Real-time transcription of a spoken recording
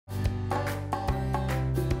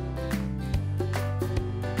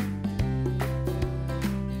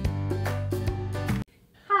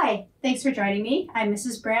Thanks for joining me. I'm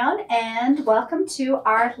Mrs. Brown, and welcome to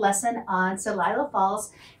our lesson on Celilo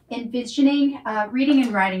Falls envisioning reading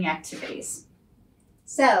and writing activities.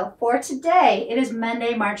 So for today, it is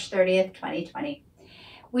Monday, March 30th, 2020.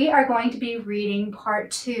 We are going to be reading part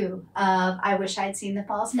 2 of I Wish I'd Seen the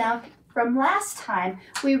Falls. Now, from last time,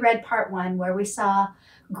 we read part 1 where we saw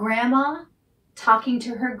Grandma talking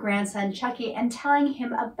to her grandson Chucky and telling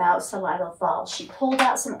him about Celilo Falls. She pulled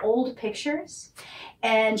out some old pictures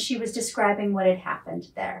and she was describing what had happened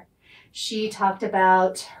there. She talked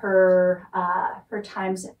about her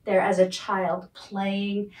times there as a child,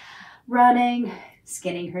 playing, running,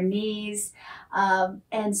 skinning her knees,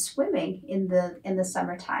 and swimming in the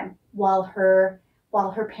summertime while her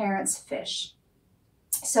parents fish.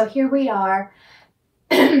 So here we are.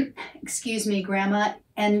 Excuse me, Grandma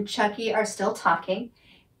and Chucky are still talking,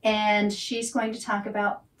 and she's going to talk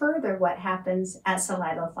about further what happens at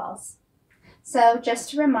Celilo Falls. So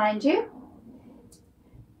just to remind you,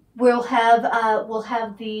 we'll have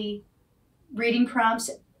the reading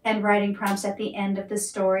prompts and writing prompts at the end of the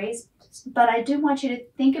stories, but I do want you to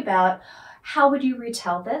think about how would you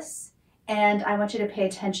retell this, and I want you to pay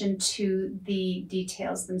attention to the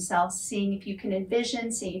details themselves, seeing if you can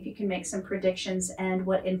envision, seeing if you can make some predictions and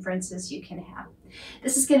what inferences you can have.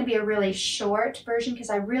 This is going to be a really short version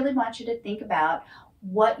because I really want you to think about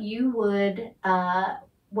what you would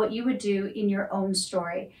do in your own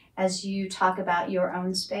story as you talk about your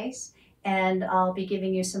own space, and I'll be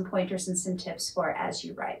giving you some pointers and some tips for as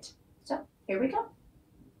you write. So here we go.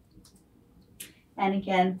 And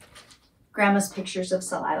again, Grandma's pictures of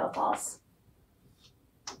Celilo Falls.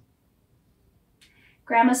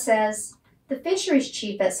 Grandma says, "The fisheries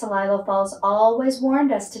chief at Celilo Falls always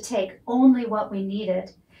warned us to take only what we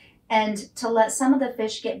needed and to let some of the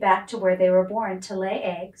fish get back to where they were born to lay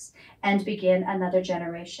eggs and begin another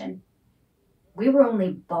generation. We were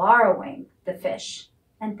only borrowing the fish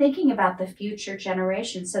and thinking about the future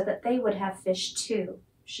generation so that they would have fish too,"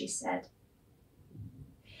 she said.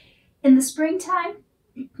 In the springtime,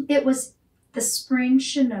 it was the spring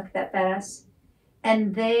Chinook that fed us,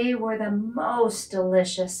 and they were the most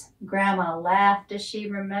delicious. Grandma laughed as she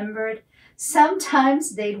remembered.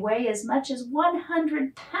 Sometimes they'd weigh as much as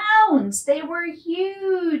 100 pounds. They were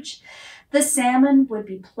huge. The salmon would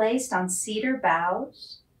be placed on cedar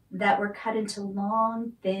boughs that were cut into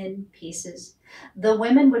long, thin pieces. The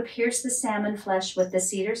women would pierce the salmon flesh with the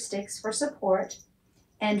cedar sticks for support,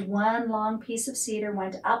 and one long piece of cedar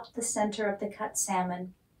went up the center of the cut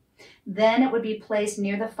salmon. Then it would be placed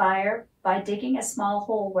near the fire by digging a small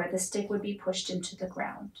hole where the stick would be pushed into the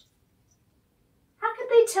ground. How could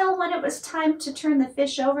they tell when it was time to turn the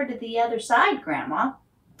fish over to the other side, Grandma?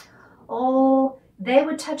 Oh, they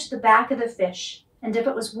would touch the back of the fish, and if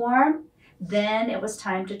it was warm, then it was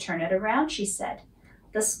time to turn it around, she said.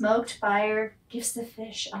 The smoked fire gives the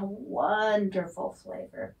fish a wonderful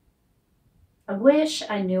flavor. I wish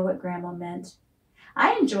I knew what Grandma meant.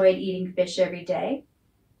 I enjoyed eating fish every day.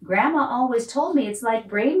 Grandma always told me it's like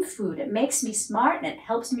brain food. It makes me smart and it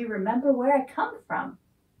helps me remember where I come from.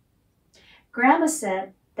 Grandma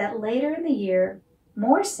said that later in the year,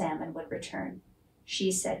 more salmon would return.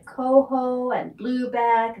 She said coho and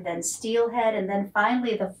blueback, then steelhead, and then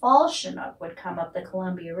finally the fall Chinook would come up the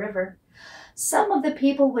Columbia River. Some of the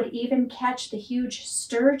people would even catch the huge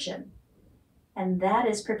sturgeon, and that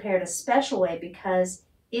is prepared a special way because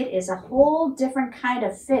it is a whole different kind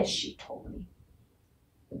of fish, she told me.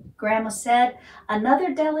 Grandma said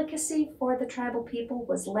another delicacy for the tribal people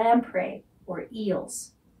was lamprey, or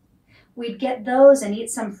eels. We'd get those and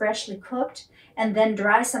eat some freshly cooked and then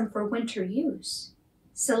dry some for winter use.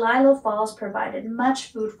 Celilo Falls provided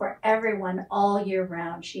much food for everyone all year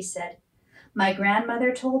round, she said. My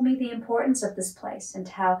grandmother told me the importance of this place and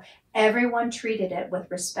how everyone treated it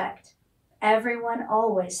with respect. Everyone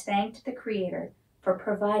always thanked the Creator for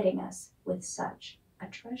providing us with such a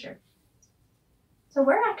treasure." So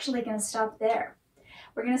we're actually going to stop there.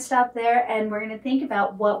 We're going to stop there and we're going to think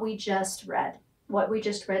about what we just read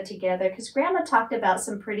together, because Grandma talked about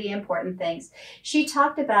some pretty important things. She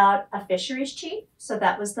talked about a fisheries chief, so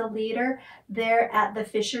that was the leader there at the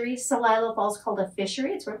fishery. Celilo Falls called a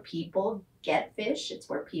fishery. It's where people get fish. It's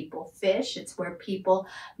where people fish. It's where people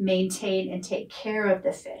maintain and take care of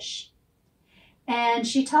the fish. And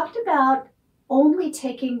she talked about only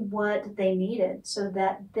taking what they needed so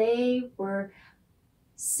that they were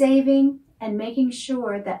saving and making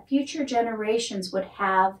sure that future generations would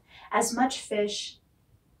have as much fish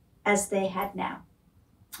as they had now.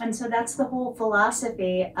 And so that's the whole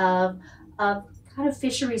philosophy of kind of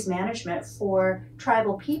fisheries management for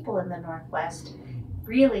tribal people in the Northwest,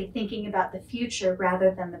 really thinking about the future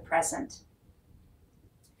rather than the present.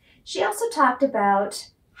 She also talked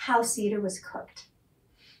about how cedar was cooked.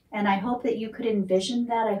 And I hope that you could envision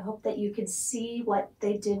that. I hope that you could see what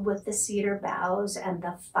they did with the cedar boughs and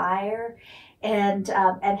the fire, and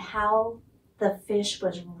how the fish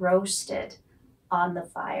was roasted on the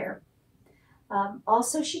fire.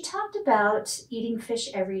 Also, she talked about eating fish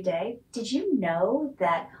every day. Did you know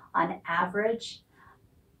that on average,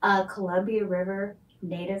 a Columbia River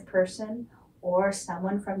native person or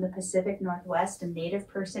someone from the Pacific Northwest, a native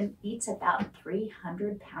person, eats about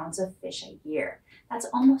 300 pounds of fish a year? That's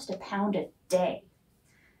almost a pound a day.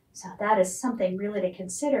 So that is something really to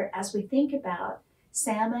consider as we think about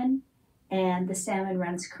salmon and the salmon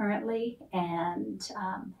runs currently, and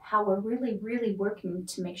how we're really, really working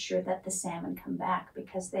to make sure that the salmon come back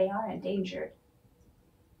because they are endangered.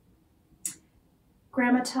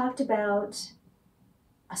 Grandma talked about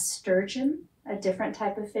a sturgeon, a different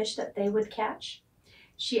type of fish that they would catch.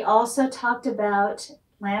 She also talked about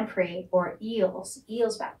lamprey or eels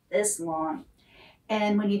about this long.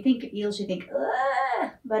 And when you think of eels, you think,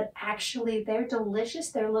 ugh, but actually they're delicious.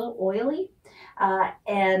 They're a little oily,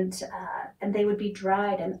 and they would be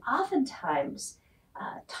dried. And oftentimes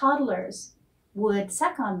toddlers would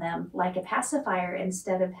suck on them like a pacifier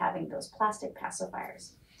instead of having those plastic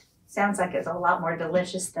pacifiers. Sounds like it's a lot more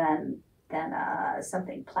delicious than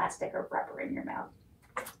something plastic or rubber in your mouth.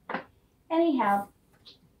 Anyhow,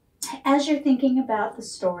 as you're thinking about the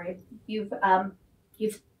story, you've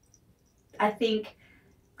I think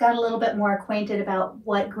got a little bit more acquainted about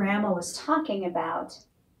what Grandma was talking about.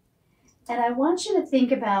 And I want you to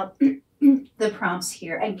think about the prompts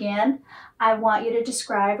here. Again, I want you to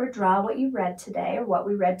describe or draw what you read today or what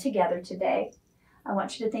we read together today. I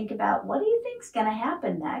want you to think about, what do you think is going to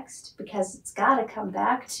happen next? Because it's got to come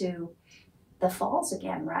back to the falls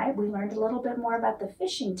again, right? We learned a little bit more about the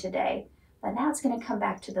fishing today, but now it's going to come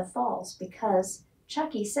back to the falls because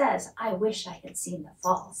Chucky says, I wish I had seen the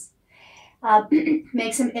falls.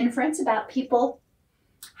 Make some inference about people,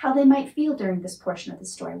 how they might feel during this portion of the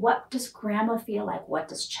story. What does Grandma feel like? What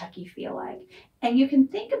does Chucky feel like? And you can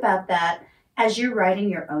think about that as you're writing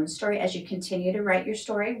your own story, as you continue to write your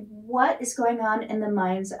story. What is going on in the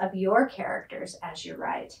minds of your characters as you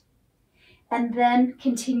write? And then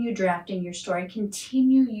continue drafting your story.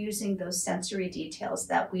 Continue using those sensory details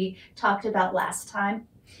that we talked about last time.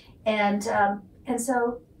 And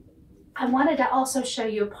so I wanted to also show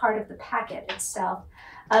you a part of the packet itself.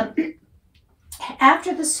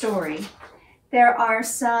 After the story, there are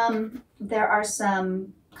some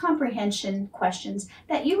comprehension questions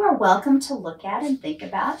that you are welcome to look at and think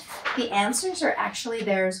about. The answers are actually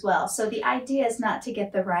there as well. So the idea is not to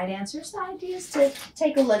get the right answers. The idea is to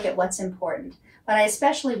take a look at what's important. But I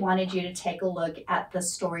especially wanted you to take a look at the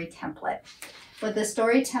story template. With the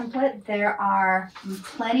story template, there are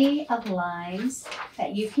plenty of lines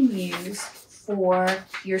that you can use for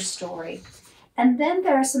your story. And then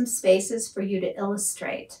there are some spaces for you to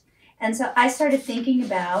illustrate. And so I started thinking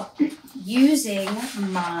about using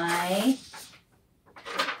my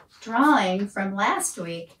drawing from last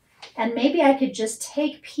week, and maybe I could just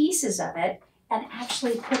take pieces of it and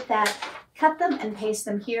actually cut them and paste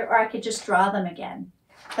them here, or I could just draw them again.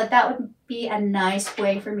 But that would be a nice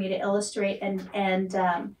way for me to illustrate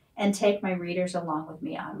and take my readers along with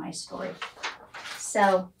me on my story.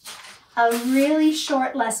 So a really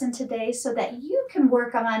short lesson today so that you can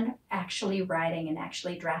work on actually writing and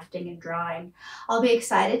actually drafting and drawing. I'll be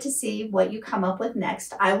excited to see what you come up with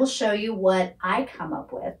next. I will show you what I come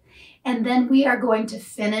up with. And then we are going to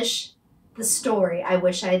finish the story, I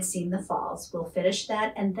Wish I Had Seen the Falls. We'll finish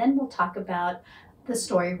that, and then we'll talk about the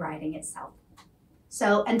story writing itself.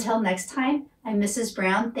 So until next time, I'm Mrs.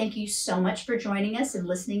 Brown. Thank you so much for joining us and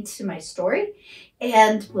listening to my story,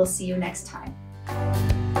 and we'll see you next time.